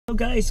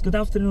Hello guys, good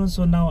afternoon.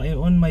 So now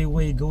I'm on my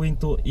way going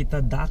to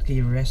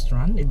Itadaki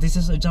restaurant. This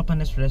is a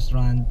Japanese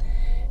restaurant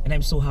and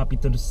I'm so happy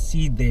to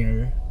see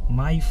there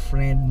my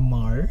friend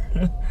Mar.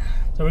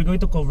 So we're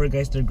going to cover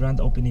guys their grand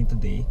opening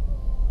today.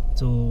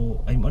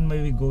 So I'm on my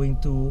way going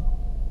to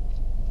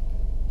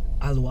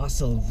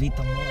Al-Wasl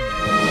Vita Mall.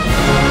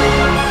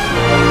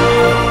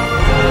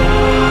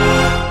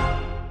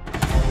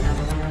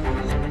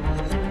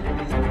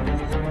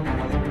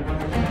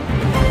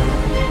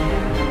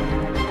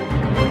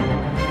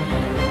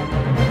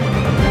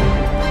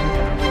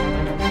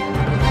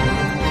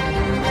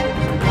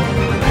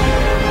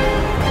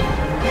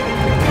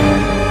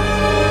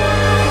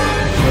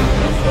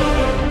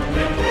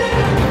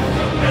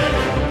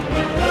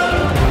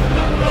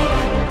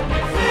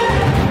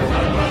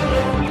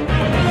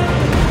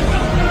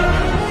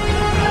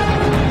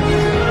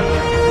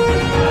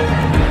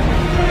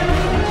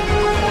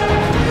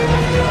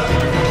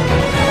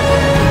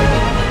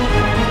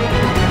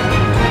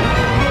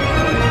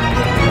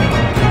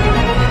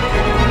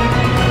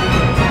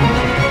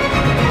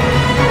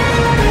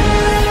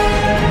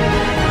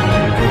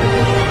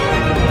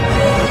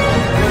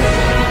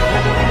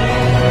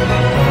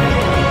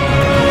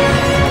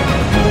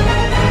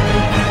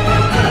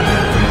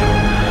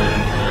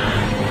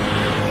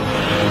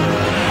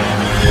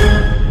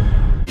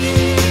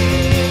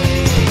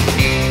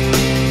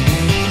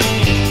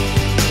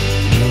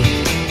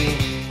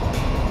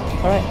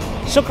 Alright,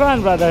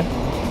 shukran brother.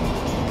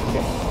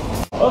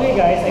 Okay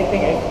guys, I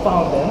think I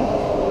found them.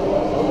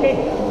 Okay.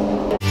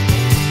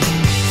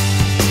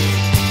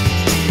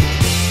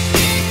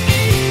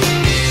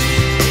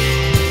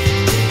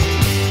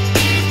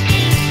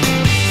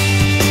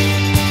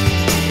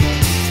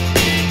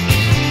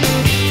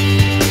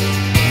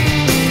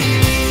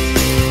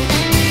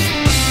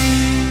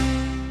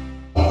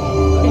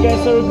 Okay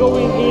guys, so we're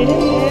going in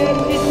and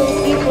little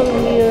people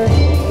here.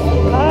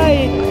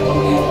 Hi!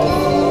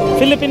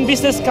 Philippine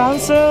Business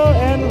Council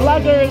and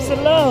vloggers,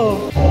 hello!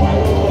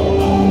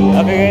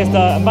 Okay guys,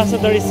 the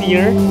ambassador is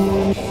here.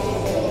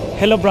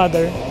 Hello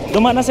brother.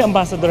 Dumaan na si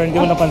ambassador, hindi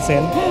mo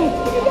napansin.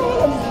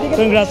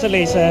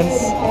 Congratulations.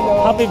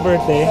 Happy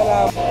birthday.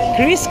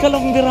 Chris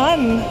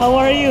Kalongdiran, how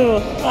are you?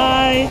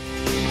 Hi!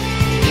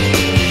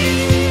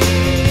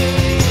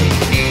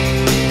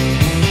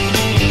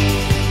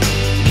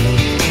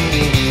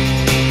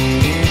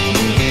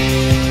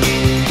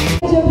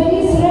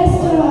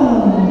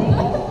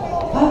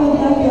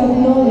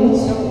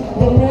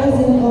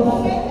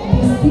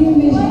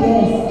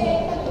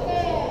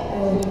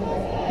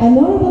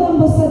 Honorable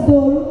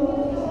Ambassador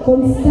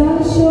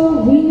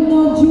Constancio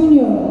Wino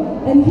Jr.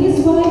 and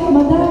his wife,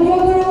 Madame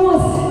Yoga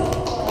Ramos.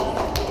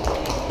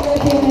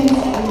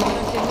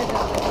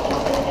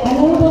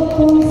 Honorable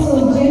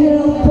Consul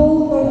General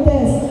Paul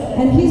Cortez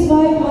and his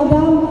wife,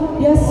 Madame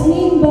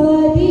Yasmin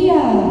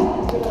Baladia.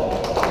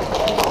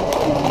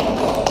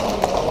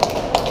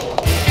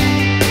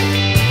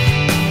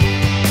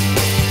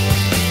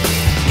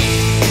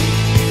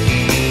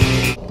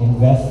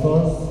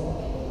 Investors,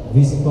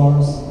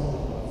 visitors,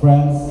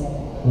 friends,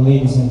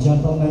 ladies and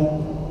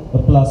gentlemen, a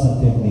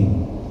pleasant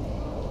evening.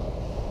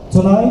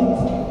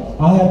 Tonight,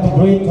 I have the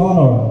great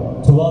honor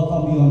to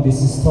welcome you on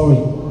this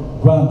historic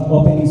grand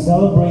opening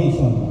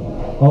celebration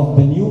of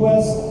the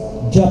newest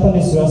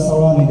Japanese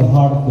restaurant in the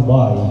heart of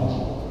Dubai.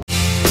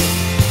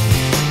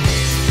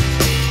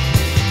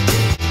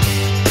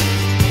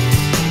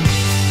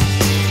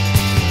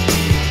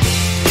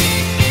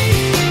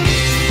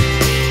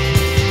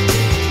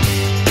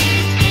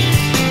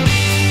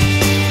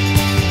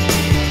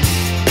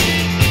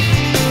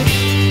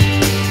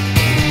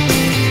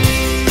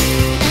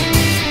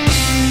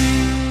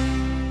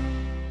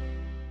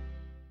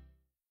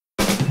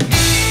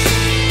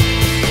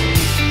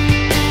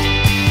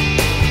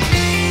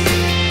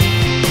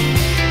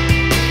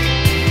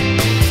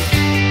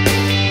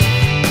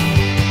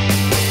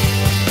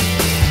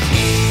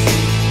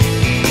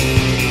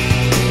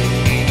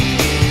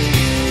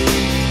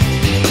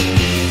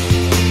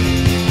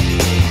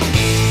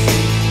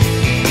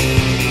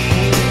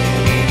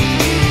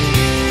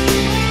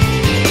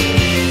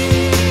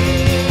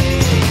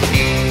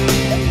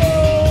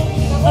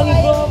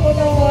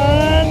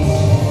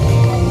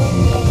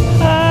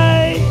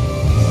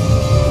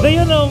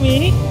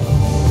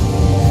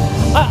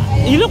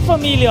 You look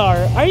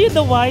familiar. Are you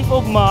the wife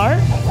of Mar?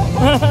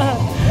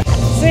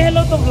 Say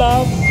hello to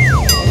vlog.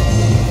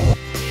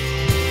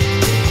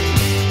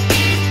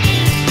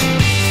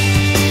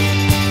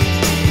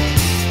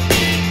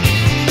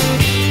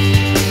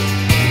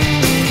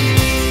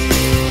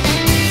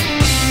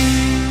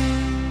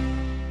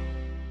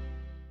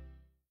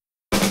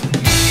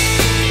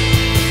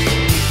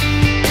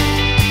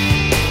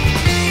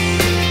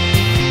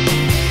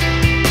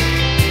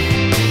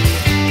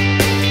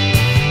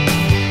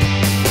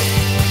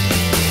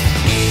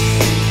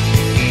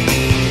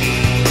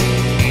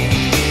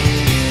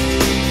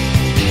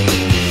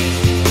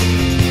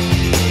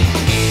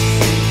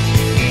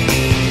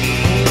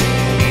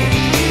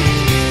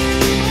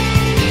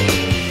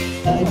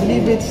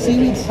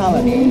 seaweed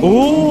salad.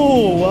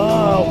 Oh,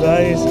 wow,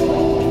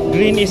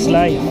 Green is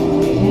life.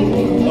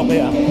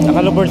 Okay ah.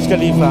 Nakalo Burj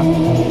Khalifa.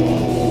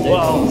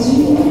 Wow.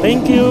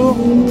 Thank you.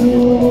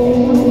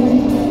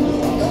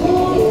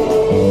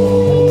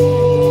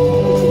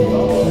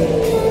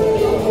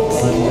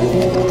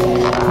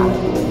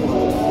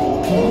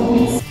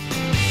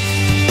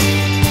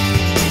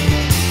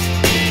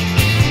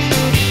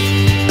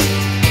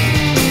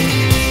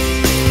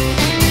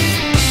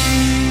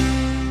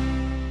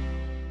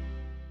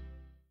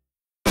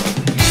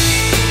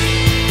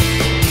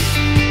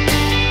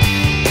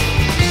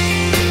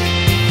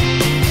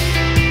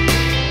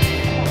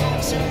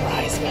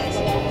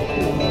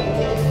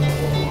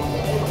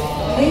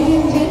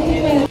 Ladies and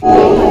gentlemen.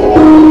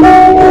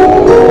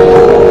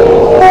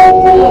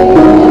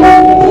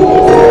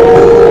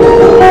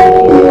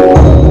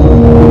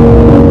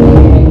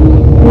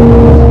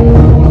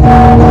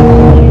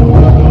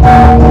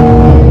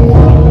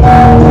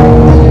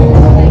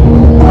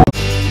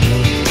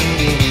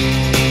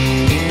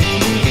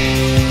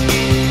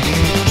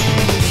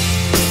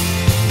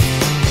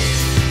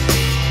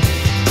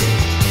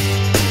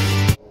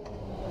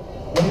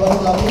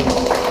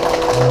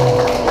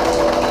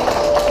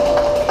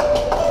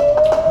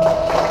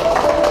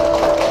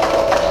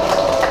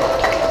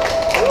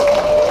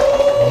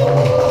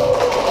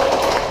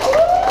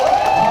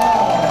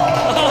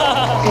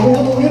 We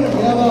have a winner.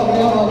 We have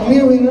a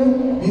clear winner.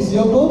 Miss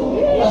Yoko.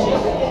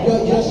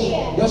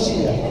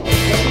 Yoshi.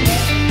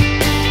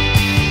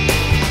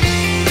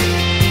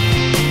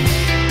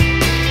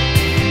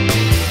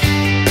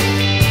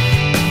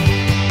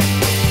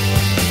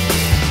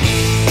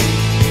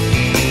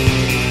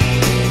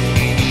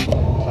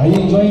 Are you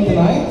enjoying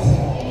tonight?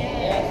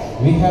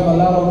 We have a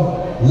lot of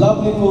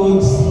lovely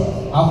foods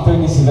after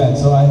this event,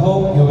 so I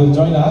hope you will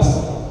join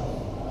us.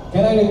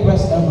 Can I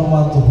request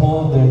everyone to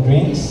hold their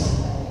drinks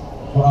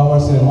for our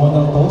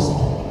ceremonial toast?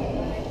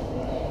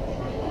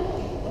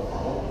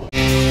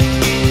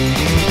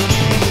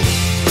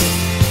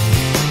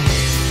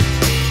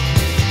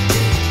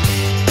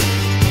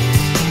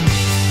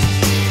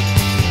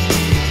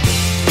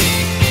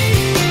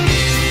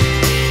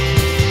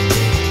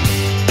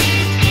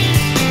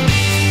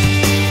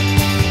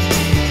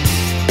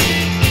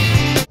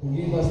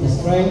 Give us the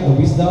strength, the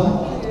wisdom.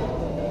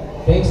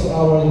 Thanks to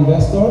our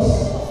investors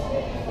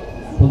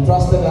who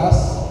trusted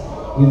us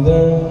with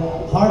their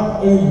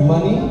hard-earned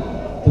money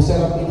to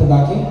set up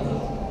Itadaki.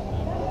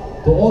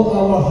 To all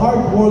our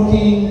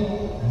hard-working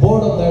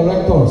board of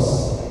directors,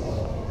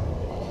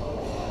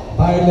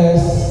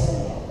 tireless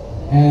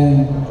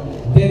and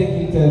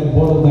dedicated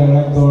board of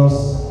directors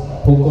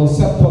who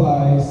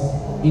conceptualized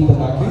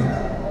Itadaki.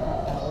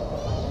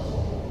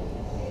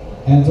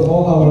 And to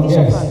all our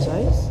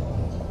guests,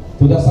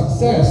 to the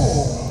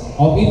success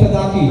of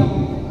Itadaki.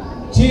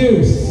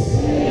 Cheers!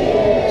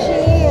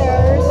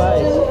 Cheers!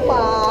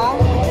 Chupa!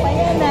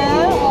 Ayan na!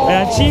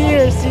 Ayan,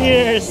 cheers,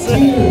 cheers.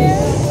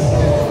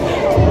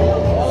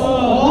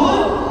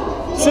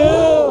 One,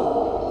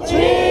 two,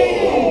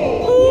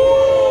 three.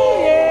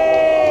 Woo,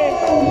 yay!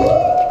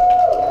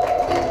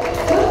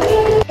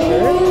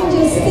 Everyone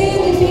just stay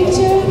in the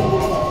picture.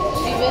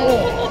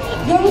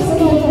 Girls in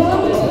the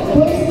front,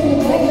 boys in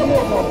the back.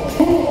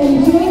 And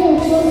enjoy your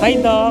photo. Hi,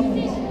 Doc.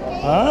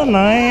 Ah,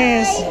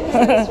 nice.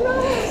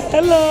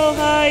 Hello,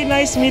 hi.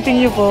 Nice meeting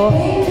you po.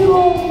 Thank you.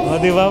 Oh,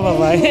 di ba?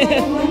 Bye-bye.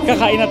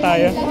 Kakain na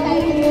tayo.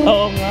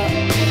 Oo nga.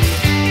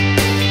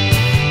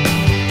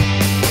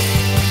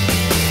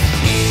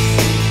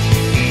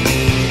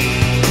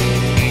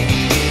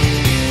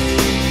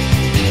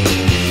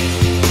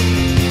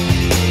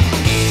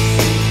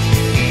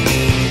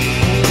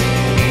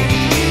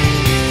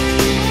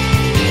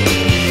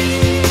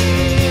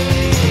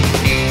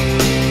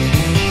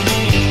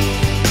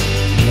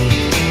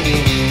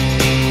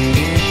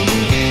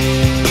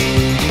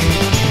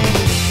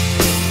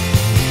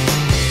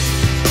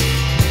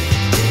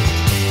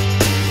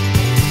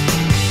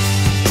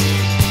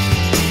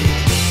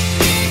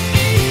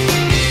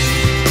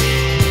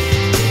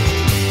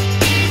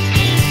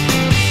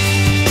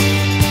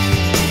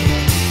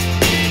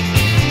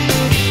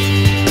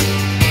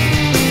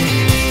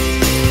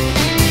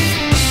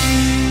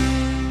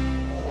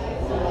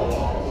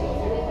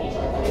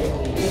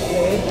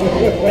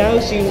 Now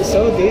she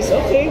saw this,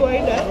 okay, why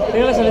not?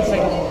 Teka lang, let's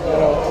second.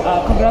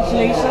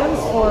 Congratulations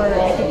for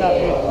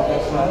Itadaki.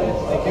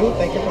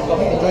 Thank you for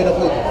coming. Enjoy the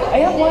food.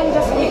 I have one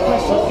just quick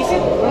question. Is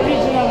it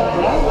original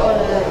black or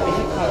is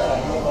it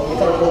cotton? It's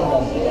our own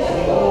one.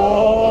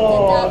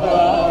 Oh,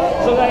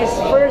 diba? So guys,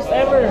 first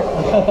ever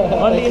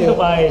only in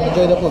Dubai.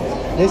 Enjoy the food.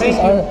 This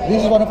Thank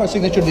is one of our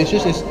signature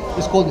dishes.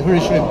 It's called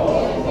huri shrimp.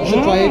 You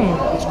should try it.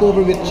 It's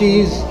covered with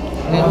cheese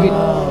and with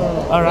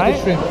All right.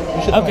 shrimp.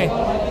 You should Okay. try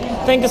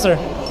it. Thank you, sir.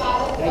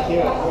 Thank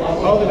you.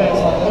 All the best.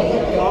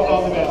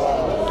 All the best.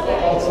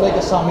 It's like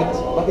a summit,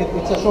 but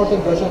it's a shortened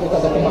version of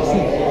Itadaki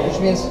Maxi,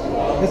 which means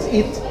let's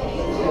eat.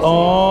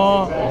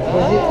 Oh.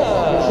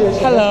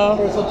 Cheers. Hello.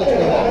 Person to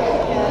explain.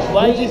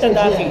 Why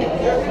Itadaki?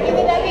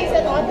 Itadaki is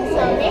an autumn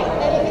summit,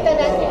 and if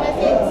Itadaki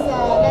mas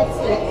let's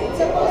eat. It's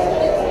supposed to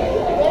be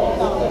very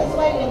long. That's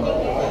why we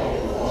make it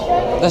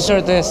short. The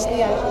shortest.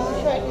 Yeah.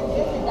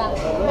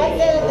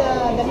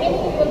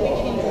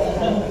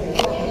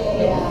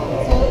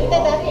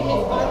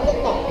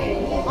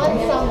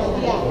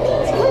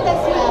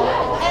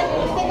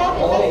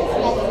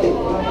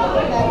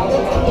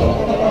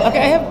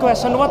 have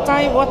question. What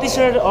is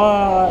your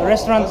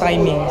restaurant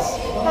timings?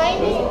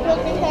 Timing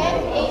will be 10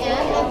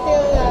 a.m.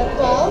 until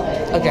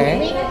 12.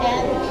 Okay.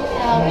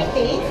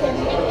 Weekdays and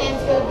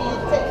weekends will be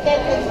 10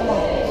 to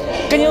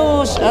 1. Can you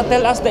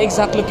tell us the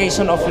exact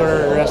location of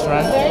your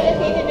restaurant? We're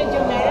located in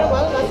Jumeirah,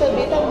 Wasal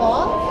Vita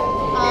Mall,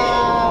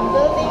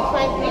 building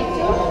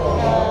 532,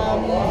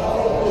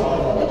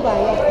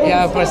 Dubai.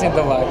 Yeah, of course in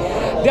Dubai.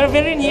 They are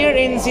very near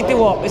in City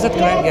Walk. Is that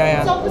correct? Yes,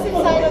 Yeah, it's yeah. opposite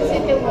side of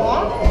City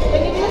Walk.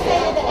 When you just say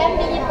the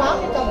MBE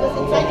Bank, it's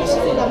opposite side, you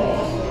should see them.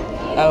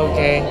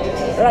 Okay.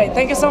 Right.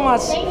 Thank you so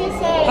much. Thank you,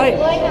 sir. Hi.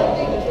 Go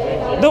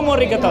ahead. Domo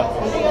arigato.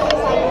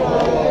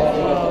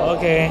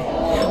 Okay.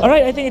 All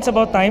right. I think it's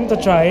about time to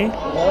try.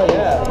 Oh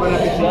yeah, we're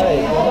gonna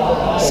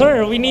try.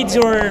 Sir, we need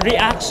your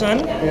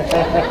reaction.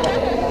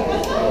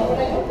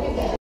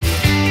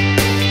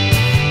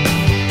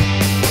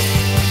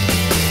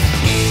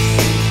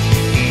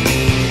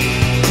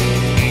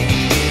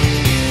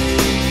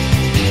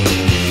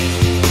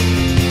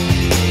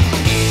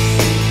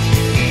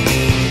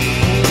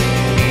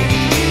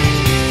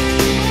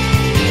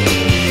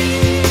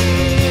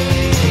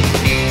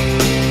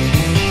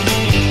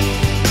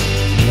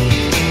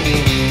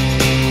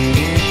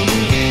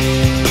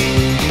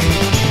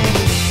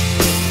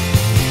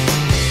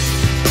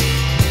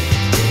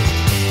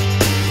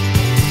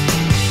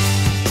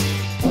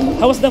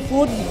 How was the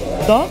food,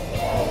 Doc?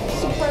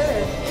 Super.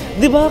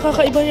 Di ba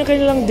kakaiba yung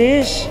kanilang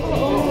dish?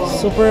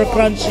 Super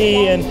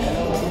crunchy and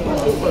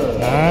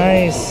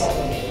nice.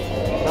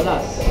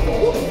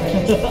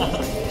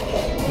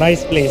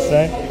 Nice place,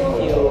 right?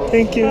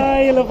 Thank you.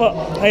 Hi, hello po.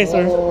 Hi,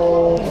 sir.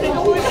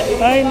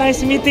 Hi,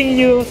 nice meeting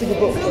you. Sige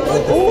po.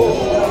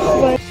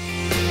 Bye.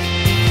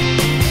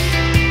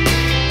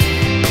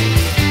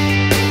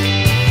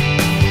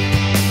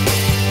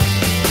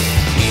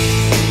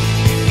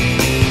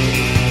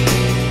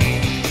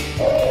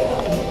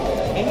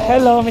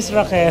 Hello, Miss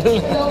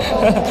Raquel.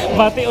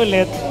 Bati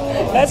ulit.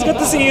 It's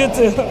good to see you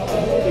too.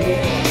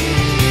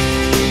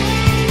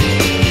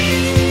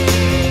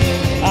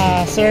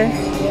 Sir?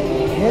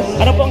 Yes.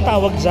 Ano po ang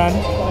tawag dyan?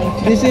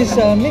 This is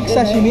mixed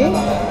sashimi,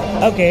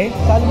 Okay.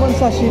 salmon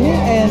sashimi,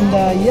 and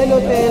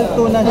yellowtail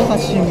tuna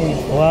sashimi.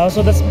 Wow,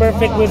 so that's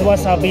perfect with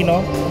wasabi, no?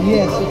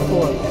 Yes, of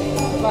course.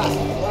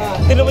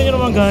 Tignan mo nyo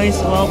naman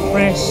guys. Wow,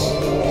 fresh.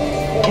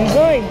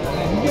 Enjoy!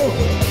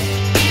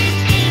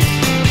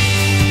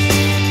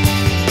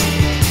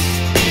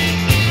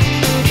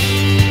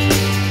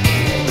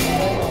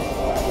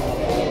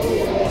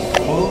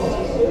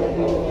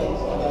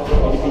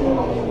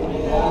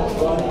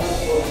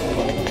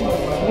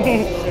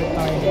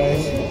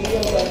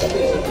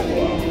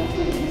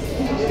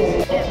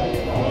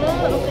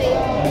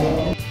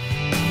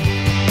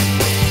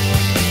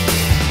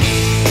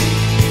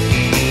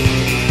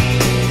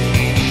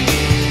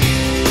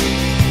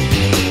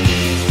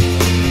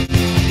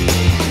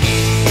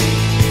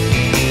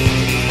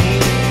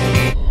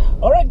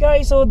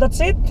 So that's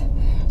it.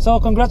 So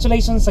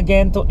congratulations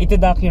again to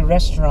Itadaki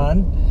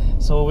restaurant.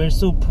 So we're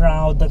so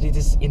proud that it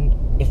is in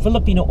a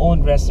Filipino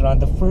owned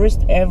restaurant, the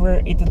first ever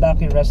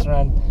Itadaki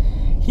restaurant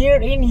here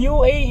in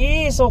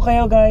UAE. So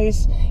kayo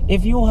guys,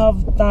 if you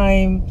have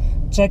time,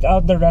 check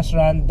out the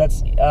restaurant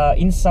that's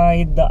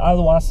inside the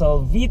Al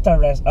Wasal Vita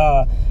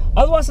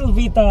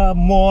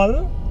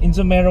Mall in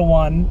Jumeirah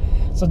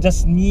 1. So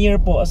just near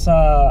po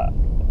sa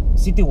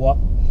City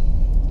Walk.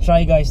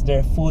 Try guys,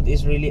 their food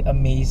is really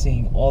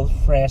amazing, all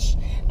fresh,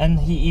 and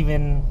he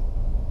even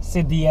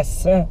said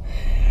yes.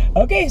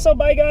 Okay, so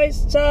bye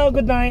guys, ciao,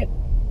 good night.